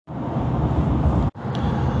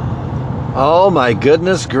Oh my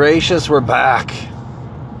goodness gracious, we're back.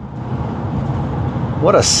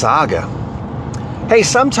 What a saga. Hey,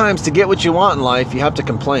 sometimes to get what you want in life, you have to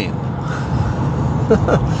complain.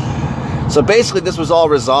 So basically this was all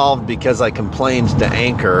resolved because I complained to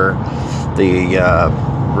Anchor, the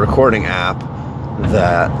recording app,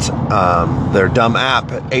 that their dumb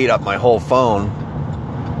app ate up my whole phone.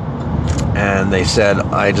 And they said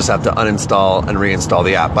I just have to uninstall and reinstall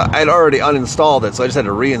the app. But I'd already uninstalled it, so I just had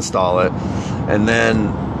to reinstall it. And then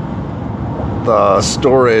the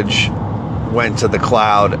storage went to the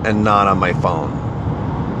cloud and not on my phone.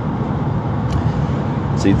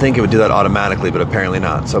 So you'd think it would do that automatically, but apparently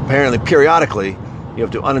not. So apparently, periodically, you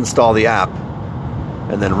have to uninstall the app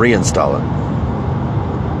and then reinstall it.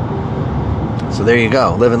 So there you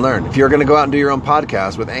go. Live and learn. If you're going to go out and do your own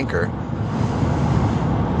podcast with Anchor,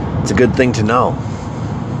 it's a good thing to know.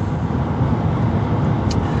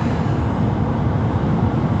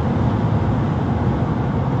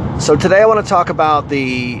 So today I want to talk about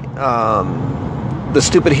the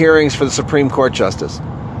stupid hearings for the Supreme Court justice.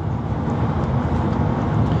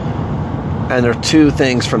 And there are two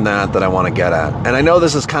things from that I want to get at. And I know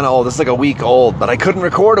this is kind of old. This is like a week old, but I couldn't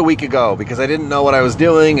record a week ago because I didn't know what I was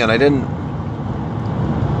doing, and I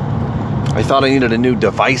thought I needed a new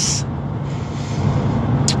device.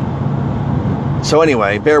 So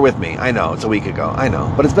anyway, bear with me. I know, it's a week ago. I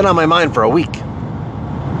know. But it's been on my mind for a week.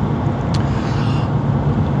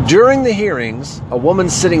 During the hearings, a woman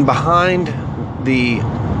sitting behind the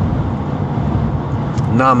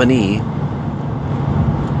nominee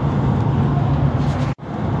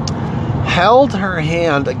held her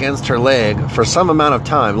hand against her leg for some amount of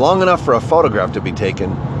time, long enough for a photograph to be taken,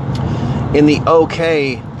 in the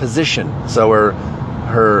OK position. So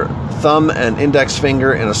her thumb and index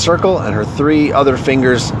finger in a circle and her three other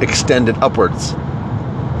fingers extended upwards,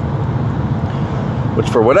 which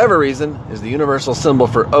for whatever reason is the universal symbol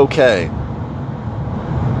for OK.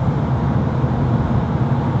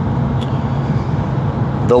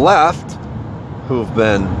 The left, who've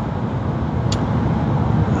been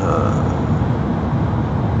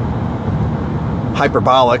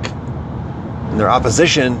hyperbolic in their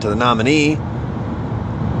opposition to the nominee,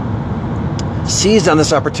 seized on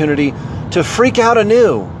this opportunity to freak out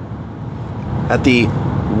anew at the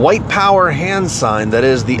white power hand sign that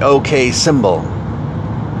is the OK symbol.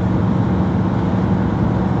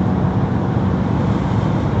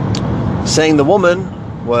 Saying the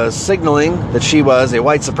woman was signaling that she was a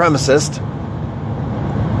white supremacist,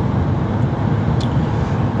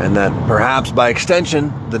 and that perhaps by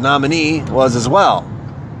extension the nominee was as well.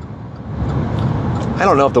 I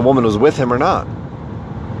don't know if the woman was with him or not.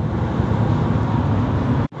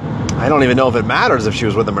 I don't even know if it matters if she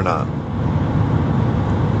was with him or not.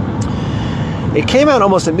 It came out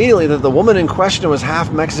almost immediately that the woman in question was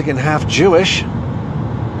half Mexican, half Jewish.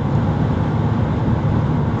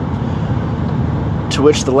 To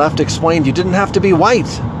which the left explained you didn't have to be white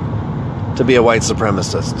to be a white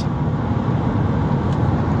supremacist.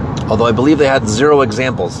 Although I believe they had 0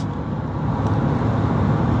 examples.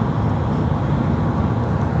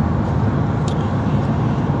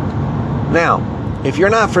 Now, if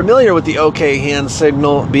you're not familiar with the OK hand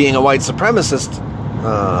signal being a white supremacist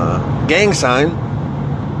gang sign,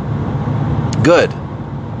 good.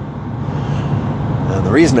 And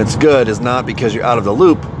the reason it's good is not because you're out of the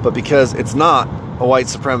loop, but because it's not a white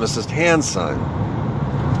supremacist hand sign.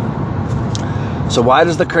 So why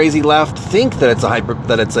does the crazy left think that it's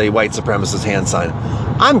a white supremacist hand sign?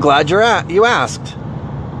 I'm glad you asked.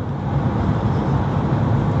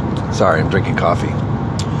 Sorry, I'm drinking coffee.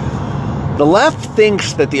 The left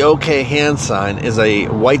thinks that the OK hand sign is a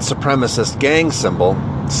white supremacist gang signal,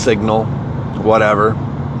 whatever,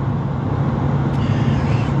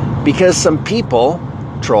 because some people,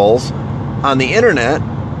 trolls, on the internet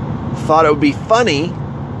thought it would be funny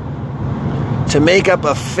to make up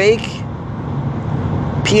a fake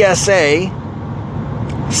PSA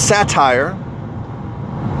satire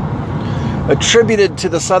attributed to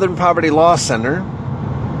the Southern Poverty Law Center,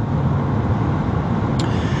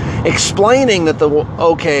 explaining that the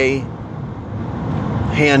OK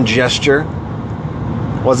hand gesture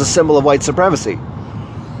was a symbol of white supremacy.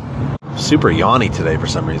 Super yawny today for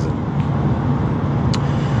some reason.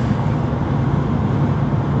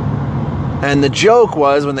 And the joke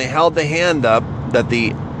was when they held the hand up that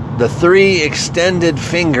the 3 extended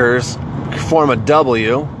fingers form a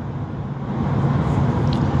W,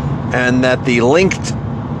 and that the linked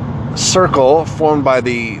circle formed by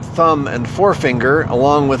the thumb and forefinger,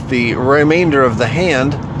 along with the remainder of the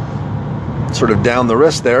hand, sort of down the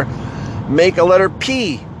wrist there, make a letter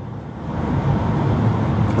P.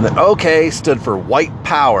 And that OK stood for white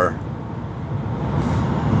power.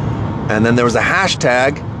 And then there was a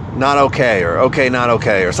hashtag, not okay, or okay, not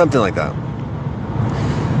okay, or something like that.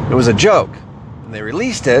 It was a joke. And they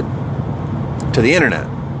released it to the internet.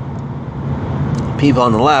 People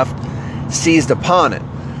on the left seized upon it.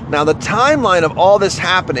 Now, the timeline of all this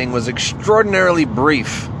happening was extraordinarily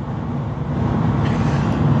brief.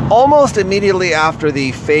 Almost immediately after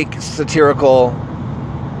the fake satirical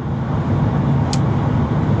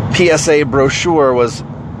PSA brochure was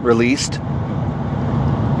released,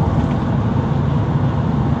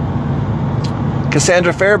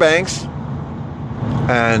 Cassandra Fairbanks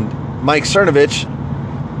and Mike Cernovich,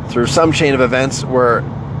 through some chain of events, were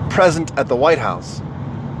present at the White House.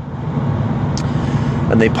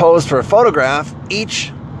 And they posed for a photograph,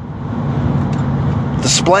 each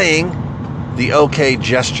displaying the OK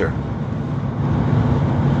gesture.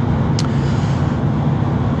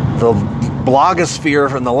 The blogosphere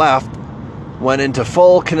from the left went into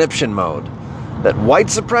full conniption mode that white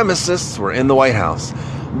supremacists were in the White House.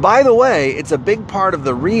 By the way, it's a big part of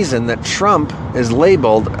the reason that Trump is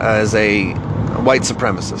labeled as a white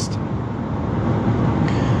supremacist.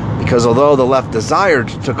 Because although the left desired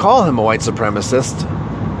to call him a white supremacist,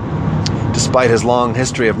 despite his long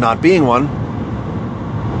history of not being one,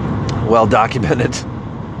 well documented,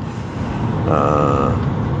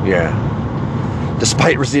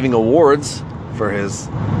 despite receiving awards for his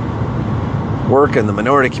work in the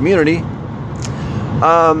minority community,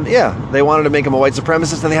 they wanted to make him a white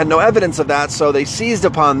supremacist, and they had no evidence of that, so they seized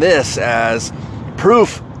upon this as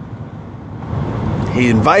proof. He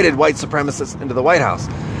invited white supremacists into the White House.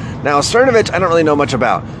 Now, Cernovich, I don't really know much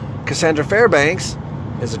about. Cassandra Fairbanks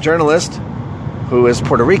is a journalist who is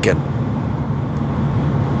Puerto Rican.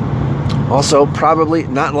 Also, probably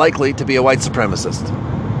not likely to be a white supremacist.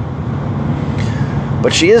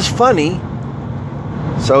 But she is funny,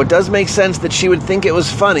 so it does make sense that she would think it was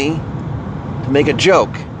funny to make a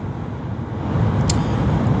joke.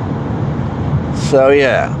 So,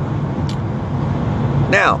 yeah.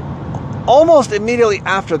 Now, almost immediately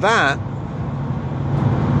after that,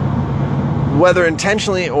 whether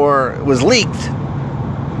intentionally or was leaked,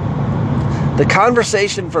 the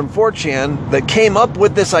conversation from 4chan that came up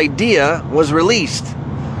with this idea was released.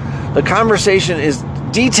 The conversation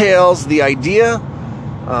details the idea,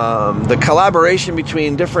 the collaboration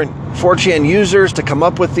between different 4chan users to come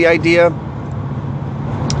up with the idea,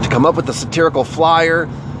 to come up with the satirical flyer,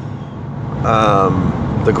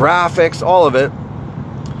 the graphics, all of it.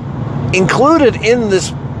 Included in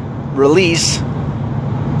this release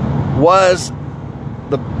was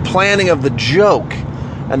the planning of the joke,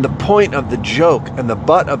 and the point of the joke, and the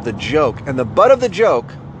butt of the joke. And the butt of the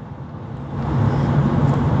joke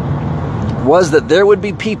was that there would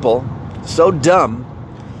be people so dumb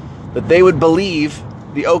that they would believe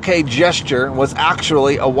the OK gesture was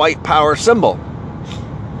actually a white power symbol.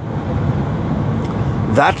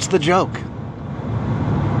 That's the joke.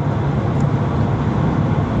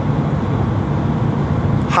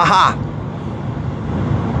 Haha.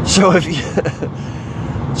 So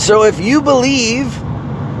if you believe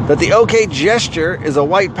that the OK gesture is a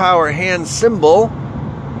white power hand symbol,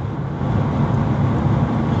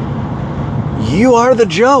 you are the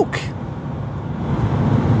joke.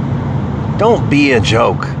 Don't be a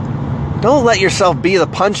joke. Don't let yourself be the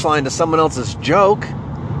punchline to someone else's joke.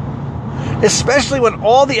 Especially when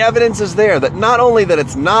all the evidence is there that not only that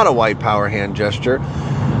it's not a white power hand gesture,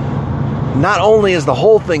 not only is the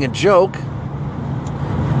whole thing a joke,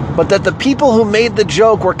 but that the people who made the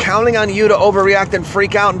joke were counting on you to overreact and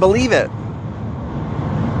freak out and believe it.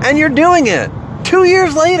 And you're doing it. 2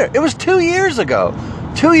 years later. It was 2 years ago.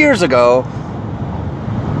 2 years ago,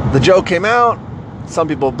 the joke came out. Some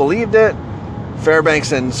people believed it.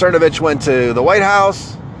 Fairbanks and Cernovich went to the White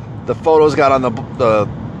House. The photos got on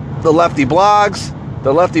the lefty blogs.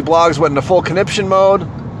 The lefty blogs went into full conniption mode.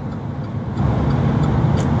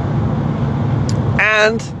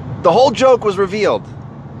 And the whole joke was revealed.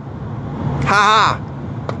 Ha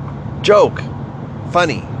ha. Joke.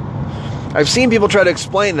 Funny. I've seen people try to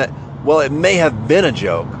explain that, well, it may have been a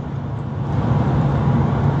joke.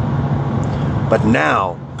 But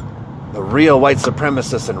now, the real white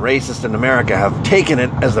supremacists and racists in America have taken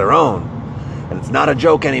it as their own. And it's not a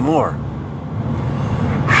joke anymore.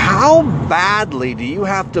 How badly do you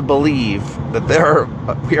have to believe that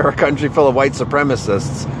we are a country full of white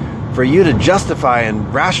supremacists for you to justify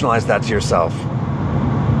and rationalize that to yourself?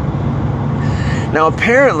 Now,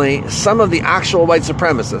 apparently, some of the actual white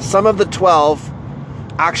supremacists, some of the 12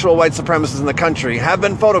 actual white supremacists in the country have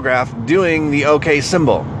been photographed doing the OK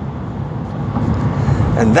symbol.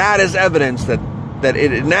 And that is evidence that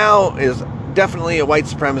it now is definitely a white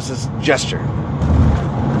supremacist gesture.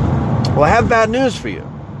 Well, I have bad news for you.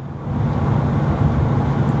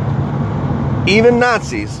 even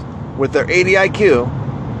Nazis with their 80 IQ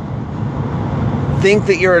think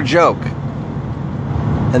that you're a joke.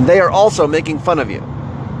 And they are also making fun of you.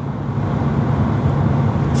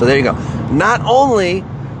 So there you go. Not only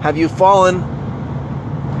have you fallen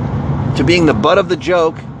to being the butt of the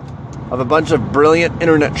joke of a bunch of brilliant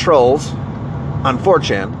internet trolls on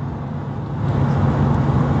 4chan,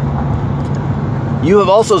 you have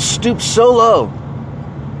also stooped so low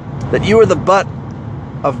that you are the butt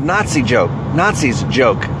of Nazis'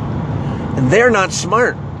 joke. And they're not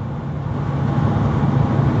smart.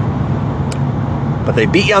 But they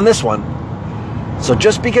beat you on this one. So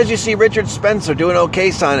just because you see Richard Spencer do an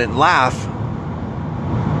OK sign and laugh,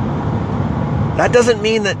 that doesn't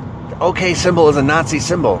mean that the OK symbol is a Nazi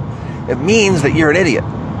symbol. It means that you're an idiot.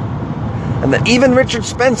 And that even Richard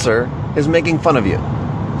Spencer is making fun of you.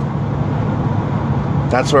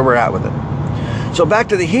 That's where we're at with it. So back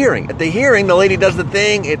to the hearing. At the hearing, the lady does the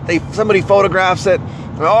thing. Somebody photographs it.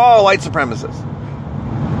 Oh, white supremacists.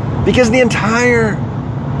 Because the entire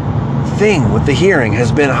thing with the hearing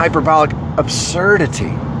has been hyperbolic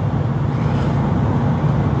absurdity.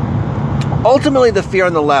 Ultimately, the fear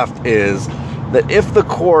on the left is that if the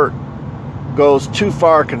court goes too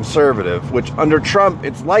far conservative, which under Trump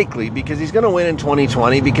it's likely because he's going to win in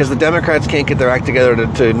 2020 because the Democrats can't get their act together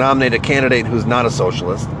to nominate a candidate who's not a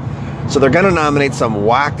socialist. So they're going to nominate some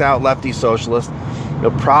whacked out lefty socialist.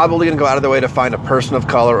 They're probably going to go out of their way to find a person of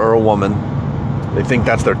color or a woman. They think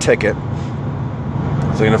that's their ticket.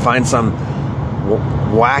 So they're going to find some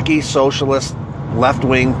wacky socialist,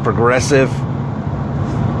 left-wing, progressive,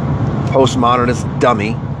 postmodernist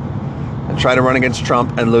dummy and try to run against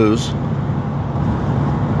Trump and lose.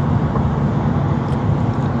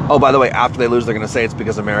 Oh, by the way, after they lose, they're going to say it's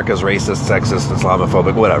because America's racist, sexist,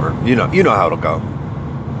 Islamophobic, whatever. You know how it'll go.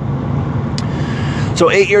 So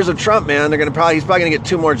 8 years of Trump, man, he's probably going to get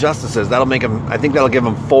 2 more justices. That'll make him, I think that'll give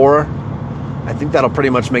him 4. I think that'll pretty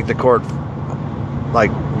much make the court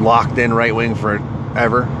like locked in right wing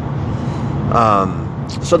forever.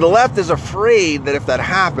 So the left is afraid that if that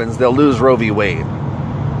happens, they'll lose Roe v. Wade.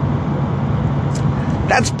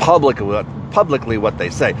 That's publicly what they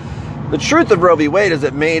say. The truth of Roe v. Wade is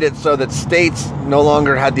it made it so that states no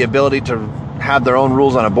longer had the ability to have their own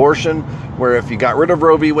rules on abortion, where if you got rid of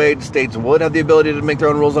Roe v. Wade, states would have the ability to make their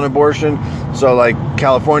own rules on abortion. So like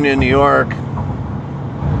California, New York,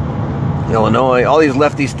 Illinois, all these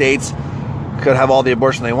lefty states could have all the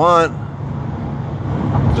abortion they want,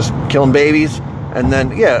 just killing babies. And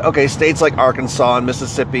then, states like Arkansas and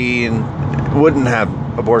Mississippi and wouldn't have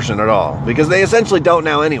abortion at all because they essentially don't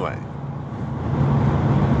now anyway.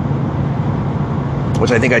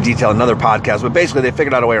 Which I think I detail in another podcast, but basically they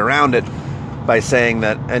figured out a way around it by saying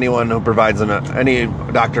that any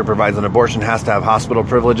doctor provides an abortion has to have hospital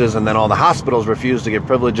privileges, and then all the hospitals refuse to give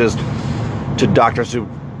privileges to doctors who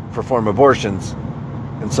perform abortions.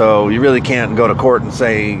 And so you really can't go to court and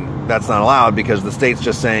say that's not allowed because the state's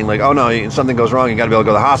just saying like, oh no, if something goes wrong, you got to be able to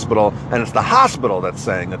go to the hospital, and it's the hospital that's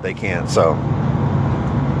saying that they can't. So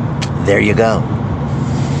there you go.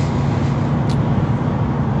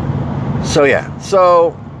 So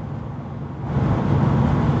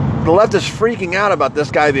the left is freaking out about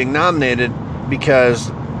this guy being nominated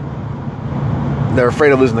because they're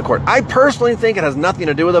afraid of losing the court. I personally think it has nothing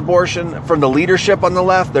to do with abortion from the leadership on the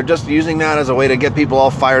left. They're just using that as a way to get people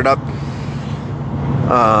all fired up.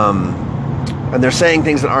 And they're saying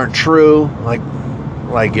things that aren't true. Like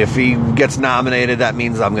if he gets nominated, that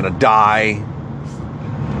means I'm going to die.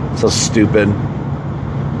 So stupid.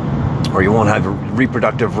 Or you won't have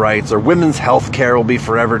reproductive rights, or women's health care will be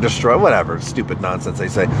forever destroyed, whatever stupid nonsense they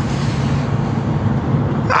say.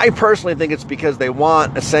 I personally think it's because they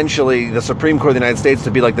want essentially the Supreme Court of the United States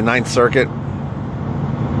to be like the Ninth Circuit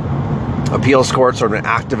appeals court, sort of an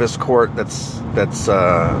activist court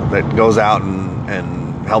that goes out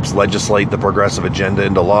and helps legislate the progressive agenda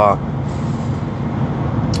into law.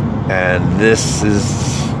 And this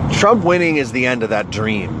is Trump winning is the end of that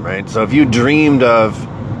dream, right? So if you dreamed of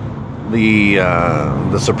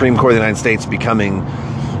the Supreme Court of the United States becoming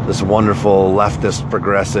this wonderful leftist,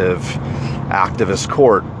 progressive, activist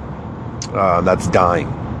court, that's dying.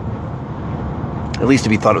 At least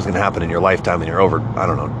if you thought it was going to happen in your lifetime and you're over,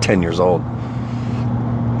 10 years old.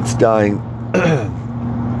 It's dying.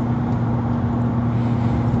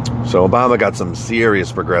 So Obama got some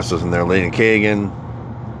serious progressives in there. Elena Kagan.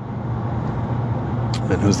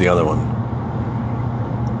 And who's the other one?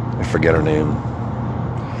 I forget her name.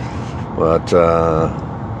 But,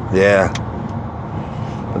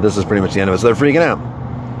 But this is pretty much the end of it. So they're freaking out.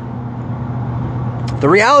 The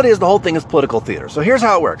reality is the whole thing is political theater. So here's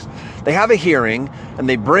how it works. They have a hearing, and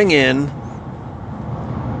they bring in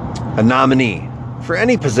a nominee for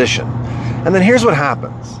any position. And then here's what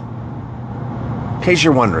happens. In case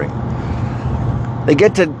you're wondering, they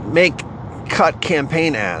get to cut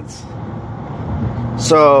campaign ads.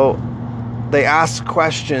 So they ask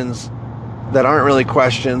questions that aren't really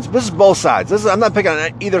questions. This is both sides. I'm not picking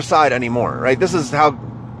on either side anymore, right? This is how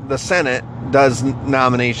the Senate does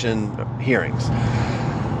nomination hearings.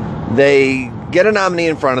 They get a nominee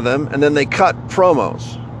in front of them, and then they cut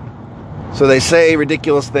promos. So they say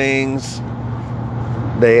ridiculous things.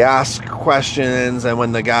 They ask questions, and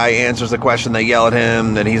when the guy answers the question, they yell at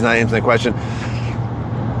him that he's not answering the question.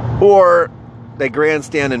 Or they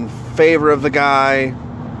grandstand in favor of the guy,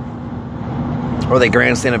 or they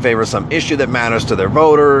grandstand in favor of some issue that matters to their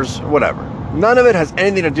voters, whatever. None of it has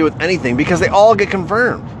anything to do with anything because they all get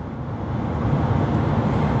confirmed.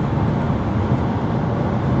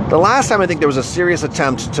 The last time I think there was a serious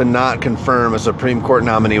attempt to not confirm a Supreme Court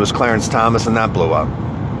nominee was Clarence Thomas, and that blew up.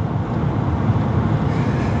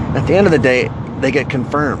 At the end of the day, they get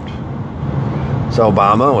confirmed. So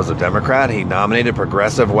Obama was a Democrat. He nominated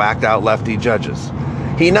progressive, whacked-out lefty judges.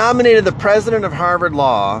 He nominated the president of Harvard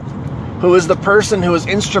Law, who is the person who was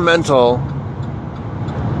instrumental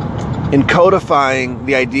in codifying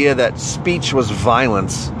the idea that speech was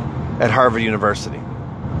violence at Harvard University.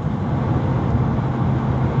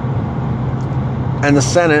 And the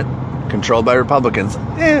Senate, controlled by Republicans,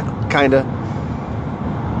 kinda.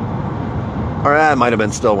 Or that might have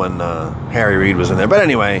been still when Harry Reid was in there. But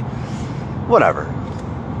anyway, whatever.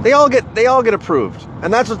 They all get approved,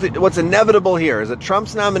 and that's what's inevitable here is that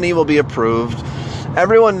Trump's nominee will be approved.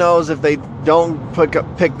 Everyone knows if they don't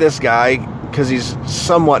pick this guy because he's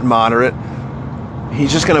somewhat moderate,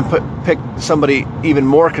 he's just going to pick somebody even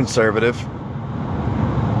more conservative.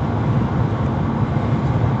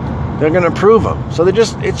 They're going to approve him. So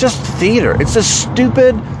it's just theater. It's just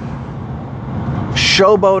stupid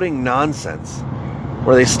showboating nonsense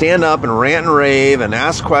where they stand up and rant and rave and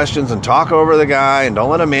ask questions and talk over the guy and don't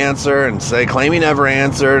let him answer and claim he never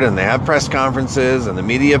answered, and they have press conferences and the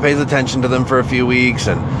media pays attention to them for a few weeks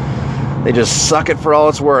and they just suck it for all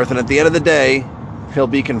it's worth, and at the end of the day, he'll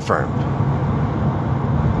be confirmed.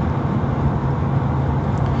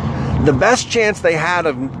 The best chance they had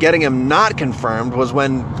of getting him not confirmed was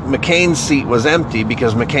when McCain's seat was empty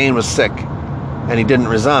because McCain was sick and he didn't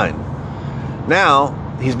resign. Now,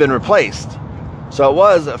 he's been replaced. So it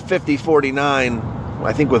was a 50-49,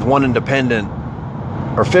 I think, with one independent,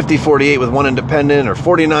 or 50-48 with one independent, or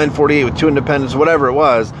 49-48 with two independents, whatever it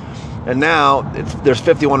was. And now there's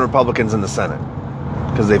 51 Republicans in the Senate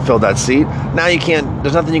because they filled that seat. Now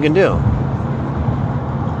there's nothing you can do.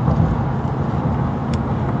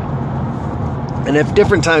 And if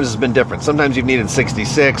different times has been different. Sometimes you've needed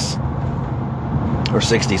 66 or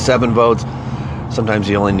 67 votes. Sometimes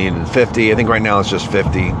you only needed 50. I think right now it's just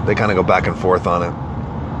 50. They kind of go back and forth on it.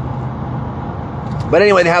 But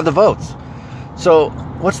anyway, they have the votes. So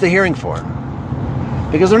what's the hearing for?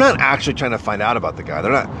 Because they're not actually trying to find out about the guy.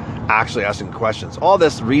 They're not actually asking questions. All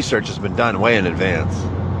this research has been done way in advance.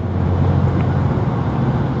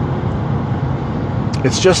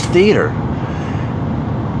 It's just theater.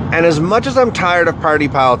 And as much as I'm tired of party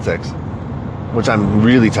politics, which I'm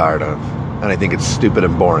really tired of, and I think it's stupid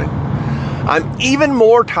and boring, I'm even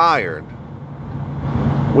more tired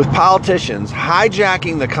with politicians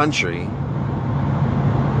hijacking the country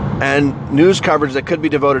and news coverage that could be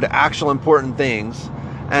devoted to actual important things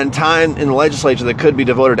and time in the legislature that could be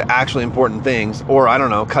devoted to actually important things, or, I don't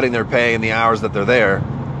know, cutting their pay in the hours that they're there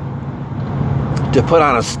to put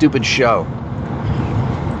on a stupid show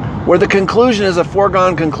where the conclusion is a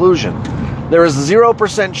foregone conclusion. There is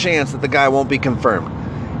 0% chance that the guy won't be confirmed.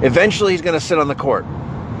 Eventually he's going to sit on the court.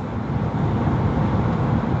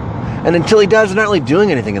 And until he does, they're not really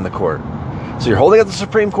doing anything in the court. So you're holding up the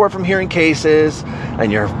Supreme Court from hearing cases,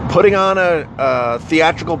 and you're putting on a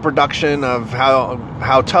theatrical production of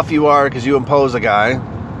how tough you are because you impose a guy.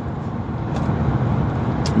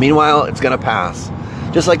 Meanwhile, it's going to pass.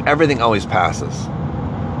 Just like everything always passes.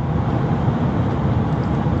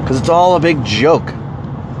 Because it's all a big joke.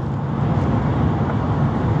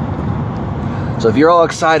 So if you're all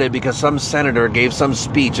excited because some senator gave some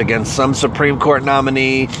speech against some Supreme Court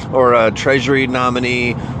nominee or a Treasury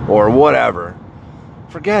nominee or whatever,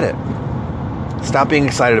 forget it. Stop being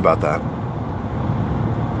excited about that.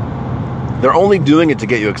 They're only doing it to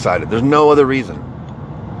get you excited. There's no other reason.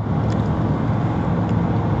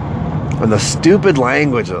 And the stupid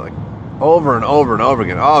language like over and over and over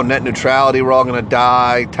again. Oh, net neutrality, we're all going to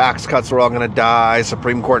die. Tax cuts, we're all going to die.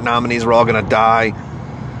 Supreme Court nominees, we're all going to die.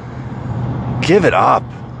 Give it up.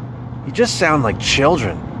 You just sound like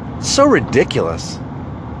children. It's so ridiculous.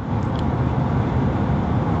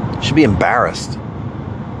 Should be embarrassed.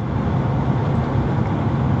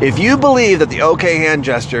 If you believe that the OK hand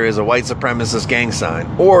gesture is a white supremacist gang sign,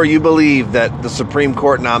 or you believe that the Supreme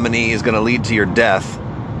Court nominee is going to lead to your death,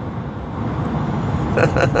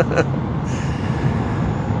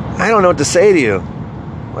 I don't know what to say to you.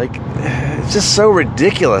 Like, it's just so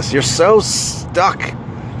ridiculous. You're so stuck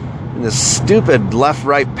in this stupid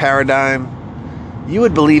left-right paradigm. You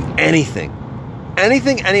would believe anything.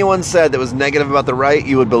 Anything anyone said that was negative about the right,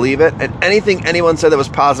 you would believe it. And anything anyone said that was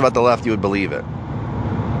positive about the left, you would believe it.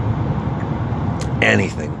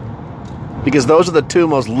 Anything. Because those are the two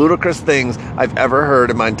most ludicrous things I've ever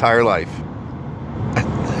heard in my entire life.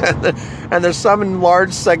 And there's some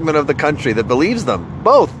large segment of the country that believes them.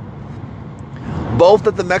 Both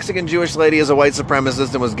that the Mexican Jewish lady is a white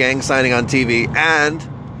supremacist and was gang signing on TV, and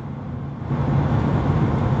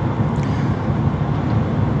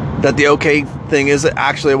that the OK thing is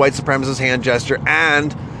actually a white supremacist hand gesture,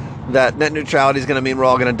 and that net neutrality is going to mean we're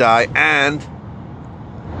all going to die, and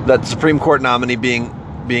that Supreme Court nominee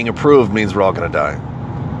being approved means we're all going to die,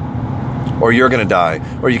 or you're going to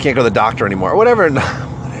die, or you can't go to the doctor anymore, or whatever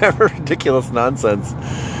ridiculous nonsense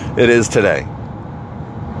it is today.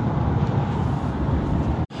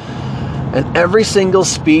 And every single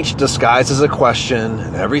speech disguised as a question,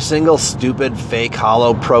 and every single stupid, fake,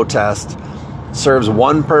 hollow protest serves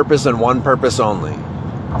one purpose and one purpose only: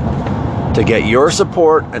 to get your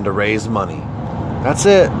support and to raise money. That's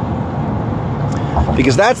it.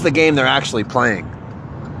 Because that's the game they're actually playing.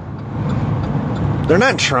 They're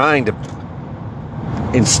not trying to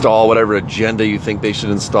install whatever agenda you think they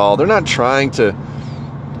should install. They're not trying to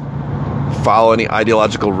follow any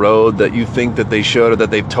ideological road that you think that they should, or that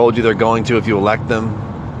they've told you they're going to if you elect them.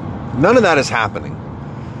 None of that is happening.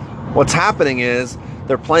 What's happening is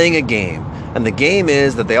they're playing a game. And the game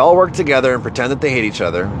is that they all work together and pretend that they hate each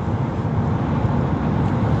other.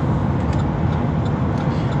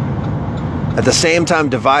 At the same time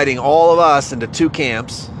dividing all of us into two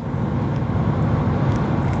camps,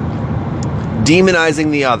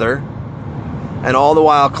 demonizing the other, and all the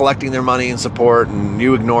while collecting their money and support, and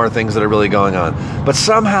you ignore things that are really going on. But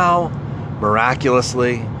somehow,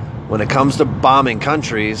 miraculously, when it comes to bombing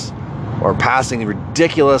countries or passing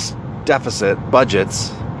ridiculous deficit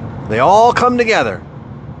budgets, they all come together,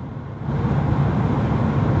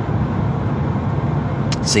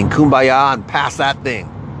 sing Kumbaya and pass that thing.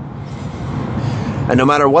 And no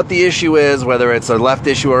matter what the issue is, whether it's a left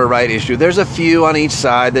issue or a right issue, there's a few on each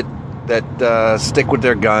side that stick with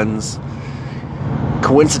their guns.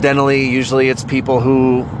 Coincidentally, usually it's people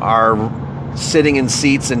who are sitting in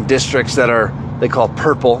seats in districts that are, they call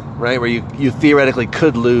purple, right? Where you theoretically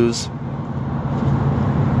could lose.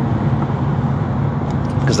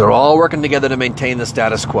 Because they're all working together to maintain the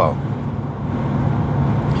status quo.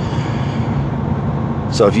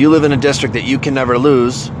 So if you live in a district that you can never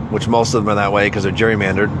lose, which most of them are that way because they're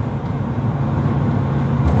gerrymandered,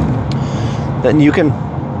 then you can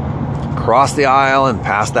cross the aisle and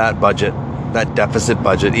pass that budget, that deficit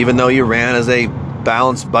budget, even though you ran as a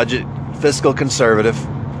balanced budget fiscal conservative,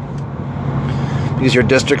 because your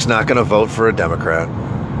district's not going to vote for a Democrat.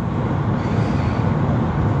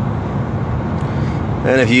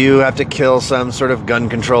 And if you have to kill some sort of gun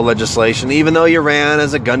control legislation, even though you ran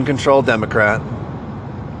as a gun control Democrat,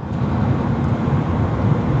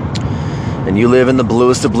 and you live in the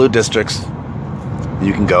bluest of blue districts,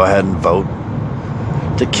 you can go ahead and vote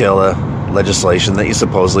to kill a legislation that you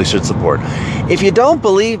supposedly should support. If you don't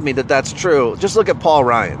believe me that that's true, just look at Paul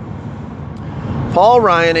Ryan. Paul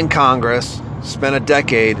Ryan in Congress spent a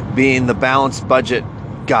decade being the balanced budget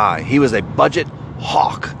guy. He was a budget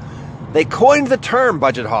hawk. They coined the term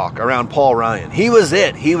budget hawk around Paul Ryan. He was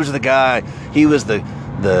it. He was the guy. He was the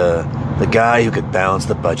guy who could balance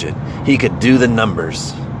the budget. He could do the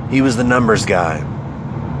numbers. He was the numbers guy.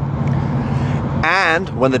 And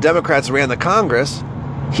when the Democrats ran the Congress,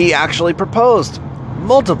 he actually proposed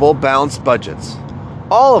multiple balanced budgets,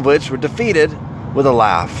 all of which were defeated with a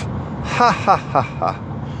laugh. Ha ha ha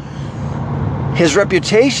ha. His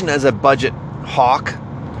reputation as a budget hawk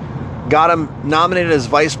got him nominated as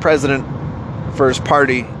vice president for his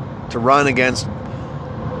party to run against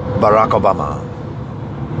Barack Obama,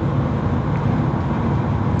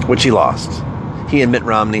 which he lost. He and Mitt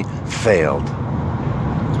Romney failed.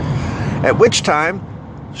 At which time,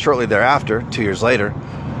 shortly thereafter, 2 years later,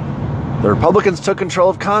 the Republicans took control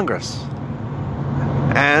of Congress.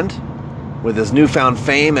 And with his newfound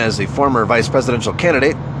fame as a former vice presidential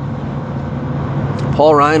candidate,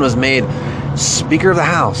 Paul Ryan was made Speaker of the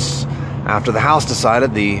House after the House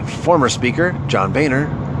decided the former Speaker, John Boehner,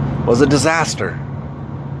 was a disaster,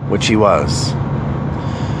 which he was.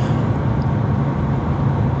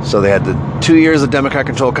 So they had the 2 years of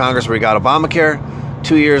Democrat-controlled Congress where we got Obamacare,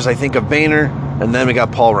 2 years, I think, of Boehner, and then we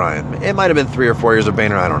got Paul Ryan. It might have been 3 or 4 years of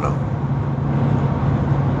Boehner, I don't know.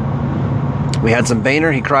 We had some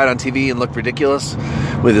Boehner. He cried on TV and looked ridiculous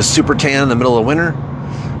with his super tan in the middle of winter,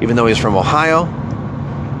 even though he's from Ohio.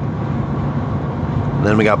 And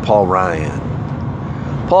then we got Paul Ryan.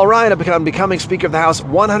 Paul Ryan, upon becoming Speaker of the House,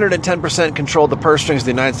 110% controlled the purse strings of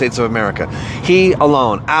the United States of America. He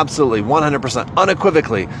alone, absolutely, 100%,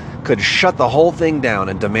 unequivocally, could shut the whole thing down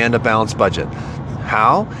and demand a balanced budget.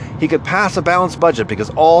 How? He could pass a balanced budget because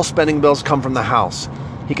all spending bills come from the House.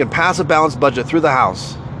 He could pass a balanced budget through the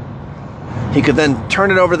House. He could then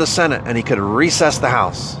turn it over to the Senate and he could recess the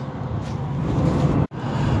House.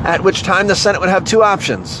 At which time the Senate would have two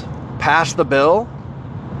options: pass the bill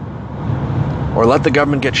or let the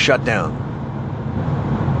government get shut down.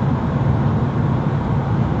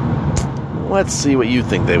 Let's see what you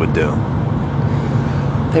think they would do.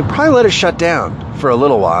 They'd probably let it shut down for a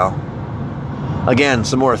little while. Again,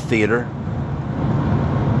 some more theater.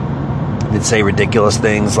 They'd say ridiculous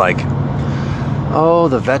things like, oh,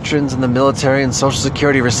 the veterans and the military and Social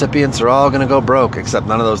Security recipients are all going to go broke, except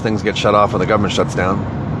none of those things get shut off when the government shuts down.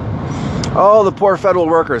 Oh, the poor federal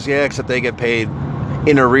workers, yeah, except they get paid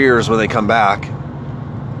in arrears when they come back,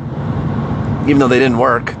 even though they didn't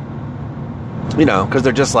work, you know, because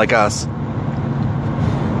they're just like us.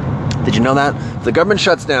 Did you know that? If the government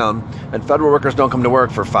shuts down and federal workers don't come to work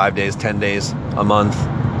for 5 days, 10 days, a month,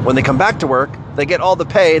 when they come back to work, they get all the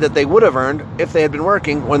pay that they would have earned if they had been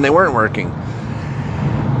working when they weren't working,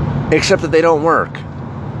 except that they don't work.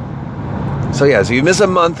 So yeah, so you miss a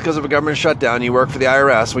month because of a government shutdown, you work for the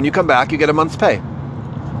IRS. When you come back, you get a month's pay.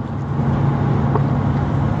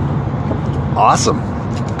 Awesome.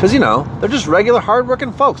 Because, you know, they're just regular,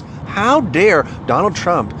 hardworking folks. How dare Donald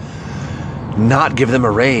Trump not give them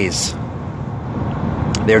a raise?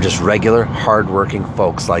 They're just regular, hardworking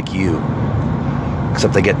folks like you.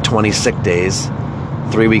 Except they get 20 sick days,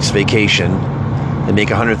 3 weeks vacation, they make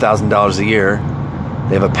 $100,000 a year,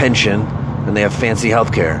 they have a pension, and they have fancy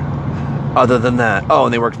health care. Other than that, oh,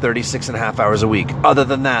 and they work 36 and a half hours a week. Other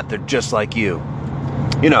than that, they're just like you.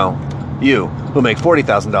 You know, you, who make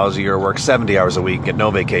 $40,000 a year, work 70 hours a week, get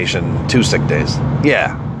no vacation, 2 sick days.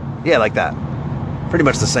 Yeah, like that. Pretty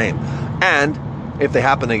much the same. And if they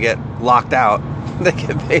happen to get locked out, they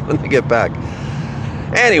get paid when they get back.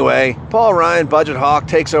 Anyway, Paul Ryan, budget hawk,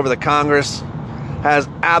 takes over the Congress, has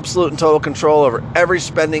absolute and total control over every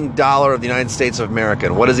spending dollar of the United States of America.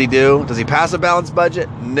 And what does he do? Does he pass a balanced budget?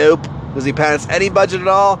 Nope. Does he pass any budget at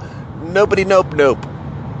all? Nobody, nope.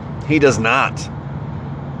 He does not.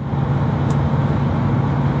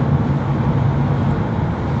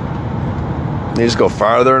 They just go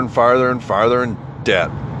farther and farther and farther in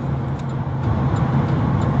debt.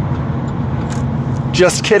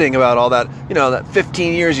 Just kidding about all that, you know, that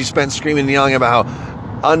 15 years you spent screaming and yelling about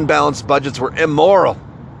how unbalanced budgets were immoral,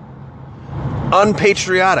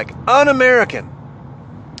 unpatriotic, un-American.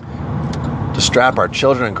 To strap our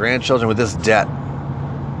children and grandchildren with this debt.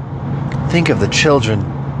 Think of the children.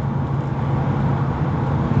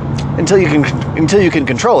 Until you can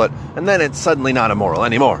control it, and then it's suddenly not immoral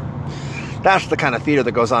anymore. That's the kind of theater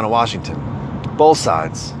that goes on in Washington. Both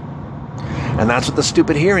sides. And that's what the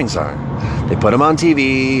stupid hearings are. They put them on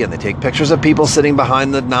TV, and they take pictures of people sitting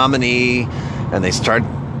behind the nominee, and they start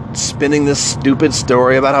spinning this stupid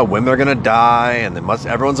story about how women are going to die, and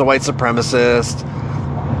everyone's a white supremacist.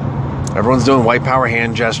 Everyone's doing white power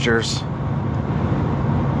hand gestures.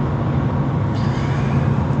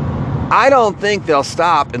 I don't think they'll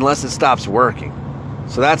stop unless it stops working.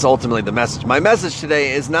 So that's ultimately the message. My message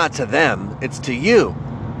today is not to them, it's to you.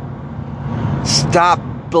 Stop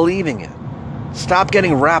believing it. Stop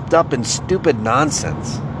getting wrapped up in stupid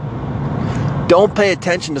nonsense. Don't pay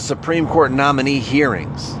attention to Supreme Court nominee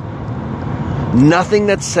hearings. Nothing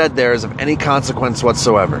that's said there is of any consequence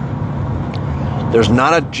whatsoever. There's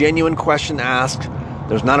not a genuine question asked.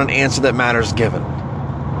 There's not an answer that matters given.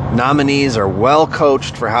 Nominees are well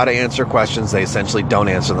coached for how to answer questions. They essentially don't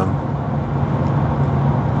answer them.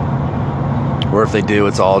 Or if they do,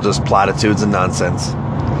 it's all just platitudes and nonsense.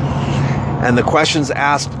 And the questions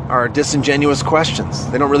asked are disingenuous questions.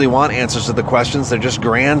 They don't really want answers to the questions. They're just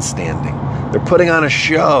grandstanding. They're putting on a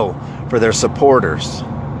show for their supporters.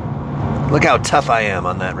 Look how tough I am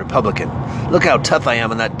on that Republican. Look how tough I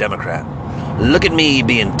am on that Democrat. Look at me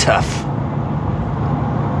being tough.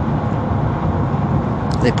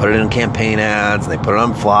 They put it in campaign ads, and they put it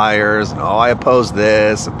on flyers, and oh, I oppose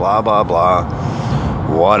this, and blah, blah, blah.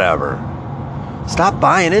 Whatever. Stop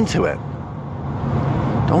buying into it.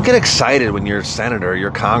 Don't get excited when your senator,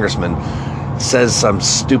 your congressman says some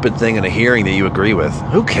stupid thing in a hearing that you agree with.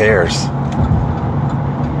 Who cares?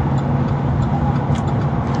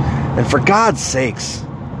 And for God's sakes,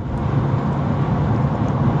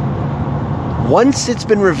 once it's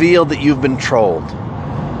been revealed that you've been trolled,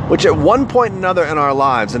 which at one point or another in our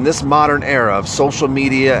lives, in this modern era of social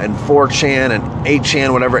media and 4chan and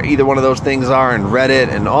 8chan, whatever either one of those things are, and Reddit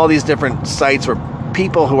and all these different sites where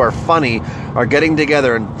people who are funny are getting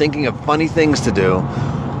together and thinking of funny things to do,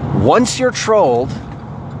 once you're trolled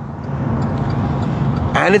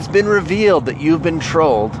and it's been revealed that you've been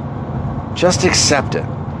trolled, just accept it.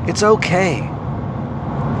 It's okay.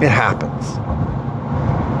 It happens.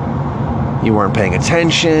 You weren't paying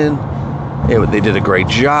attention. They did a great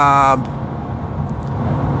job.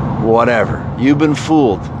 Whatever. You've been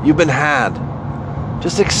fooled. You've been had.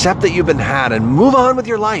 Just accept that you've been had and move on with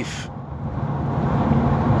your life.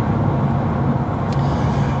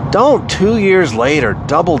 Don't 2 years later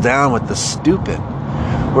double down with the stupid,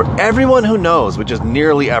 where everyone who knows, which is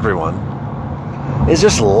nearly everyone, is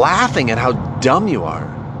just laughing at how dumb you are.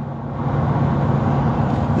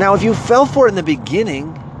 Now, if you fell for it in the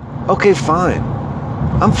beginning, okay, fine.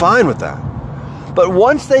 I'm fine with that. But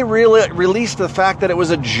once they released the fact that it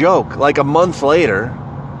was a joke, like a month later,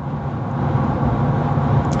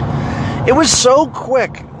 it was so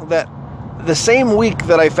quick that the same week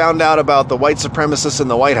that I found out about the white supremacists in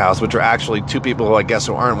the White House, which are actually two people who I guess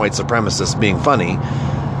who aren't white supremacists being funny,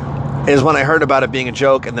 is when I heard about it being a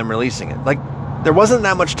joke and them releasing it. Like, there wasn't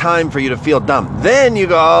that much time for you to feel dumb. Then you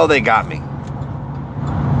go, oh, they got me.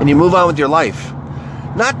 And you move on with your life.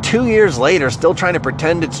 Not 2 years later, still trying to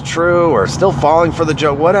pretend it's true or still falling for the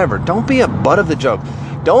joke, whatever. Don't be a butt of the joke.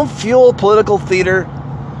 Don't fuel political theater,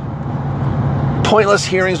 pointless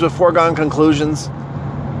hearings with foregone conclusions,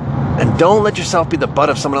 and don't let yourself be the butt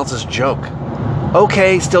of someone else's joke.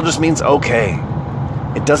 Okay still just means okay.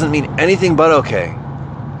 It doesn't mean anything but okay.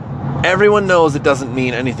 Everyone knows it doesn't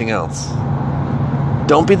mean anything else.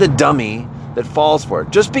 Don't be the dummy that falls for it.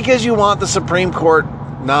 Just because you want the Supreme Court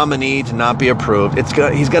nominee to not be approved,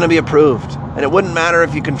 he's going to be approved. And it wouldn't matter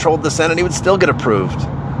if you controlled the Senate, he would still get approved.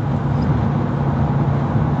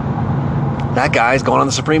 That guy's going on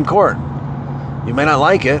the Supreme Court. You may not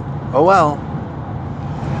like it. Oh well.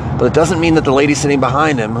 But it doesn't mean that the lady sitting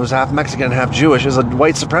behind him, who's half Mexican and half Jewish, is a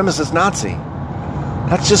white supremacist Nazi.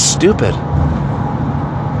 That's just stupid.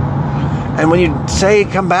 And when you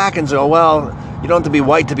come back and say, oh well, you don't have to be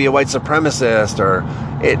white to be a white supremacist, or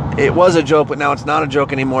it was a joke, but now it's not a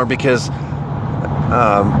joke anymore because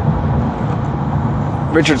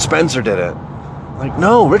Richard Spencer did it. Like,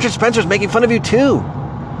 no, Richard Spencer's making fun of you too.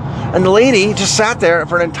 And the lady just sat there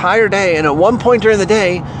for an entire day, and at one point during the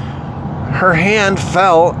day, her hand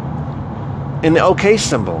fell in the okay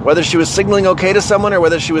symbol. Whether she was signaling okay to someone or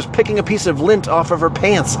whether she was picking a piece of lint off of her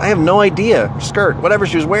pants, I have no idea. Skirt, whatever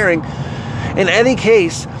she was wearing. In any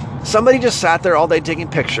case, somebody just sat there all day taking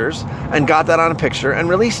pictures and got that on a picture and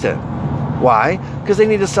released it. Why? Because they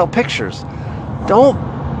need to sell pictures. Don't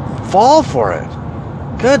fall for it.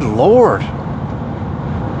 Good Lord.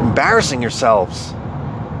 Embarrassing yourselves.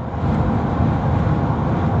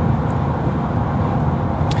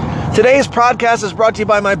 Today's podcast is brought to you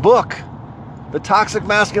by my book, The Toxic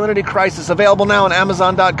Masculinity Crisis, available now on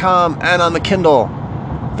Amazon.com and on the Kindle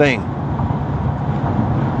thing.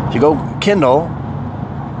 If you go Kindle,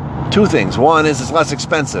 two things. One is it's less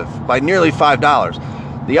expensive by nearly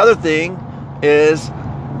 $5. The other thing is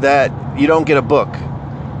that you don't get a book.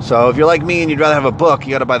 So if you're like me and you'd rather have a book,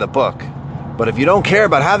 you got to buy the book. But if you don't care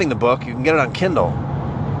about having the book, you can get it on Kindle.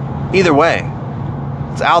 Either way,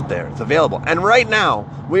 it's out there. It's available. And right now,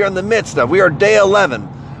 we are day 11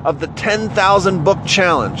 of the 10,000 book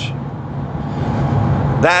challenge.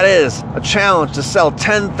 That is a challenge to sell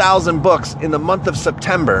 10,000 books in the month of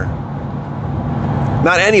September.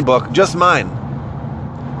 Not any book, just mine.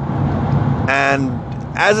 And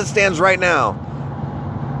as it stands right now,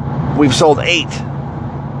 we've sold 8.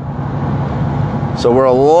 So we're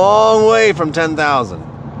a long way from 10,000.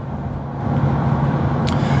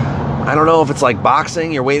 I don't know if it's like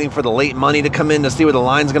boxing. You're waiting for the late money to come in to see where the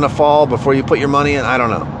line's going to fall before you put your money in. I don't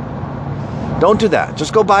know. Don't do that.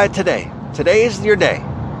 Just go buy it today. Today is your day.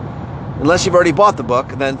 Unless you've already bought the book,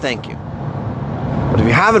 then thank you. But if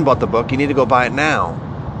you haven't bought the book, you need to go buy it now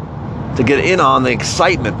to get in on the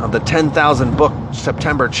excitement of the 10,000 book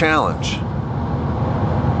September challenge.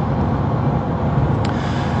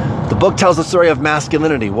 The book tells the story of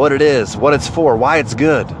masculinity, what it is, what it's for, why it's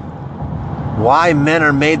good, why men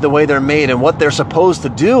are made the way they're made, and what they're supposed to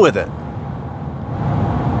do with it.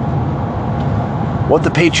 What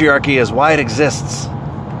the patriarchy is, why it exists,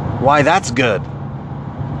 why that's good.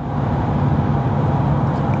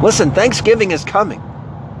 Listen, Thanksgiving is coming.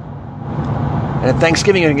 And at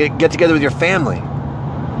Thanksgiving, you're going to get together with your family.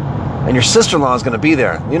 And your sister-in-law is going to be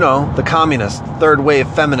there. You know, the communist, third-wave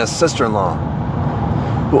feminist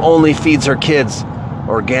sister-in-law who only feeds her kids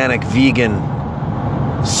organic, vegan,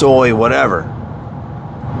 soy, whatever.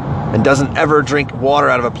 And doesn't ever drink water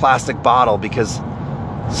out of a plastic bottle because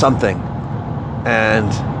something.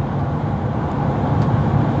 And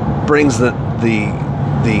brings the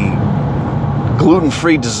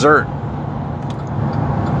gluten-free dessert.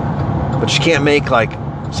 But she can't make like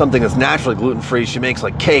something that's naturally gluten-free. She makes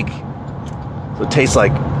like cake. So it tastes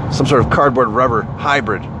like some sort of cardboard rubber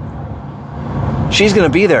hybrid. She's going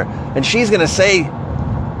to be there. And she's going to say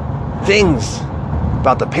things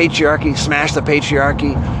about the patriarchy, smash the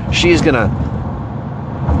patriarchy. She's going to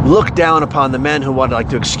look down upon the men who want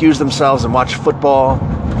to excuse themselves and watch football.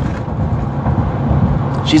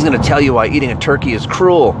 She's going to tell you why eating a turkey is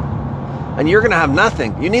cruel. And you're going to have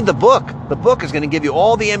nothing. You need the book. The book is going to give you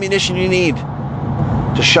all the ammunition you need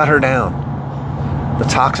to shut her down. The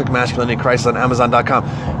Toxic Masculinity Crisis on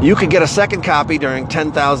Amazon.com. You could get a second copy during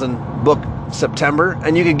 10,000 book September,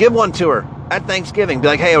 and you could give one to her at Thanksgiving. Be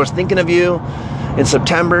like, hey, I was thinking of you in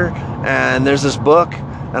September, and there's this book,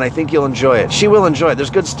 and I think you'll enjoy it. She will enjoy it. There's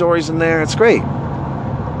good stories in there. It's great.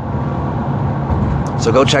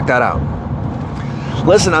 So go check that out.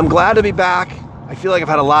 Listen, I'm glad to be back. I feel like I've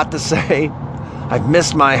had a lot to say. I've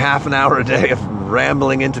missed my half an hour a day of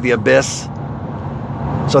rambling into the abyss.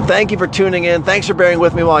 So thank you for tuning in. Thanks for bearing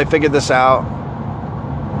with me while I figured this out.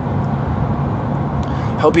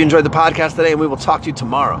 Hope you enjoyed the podcast today, and we will talk to you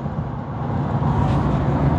tomorrow.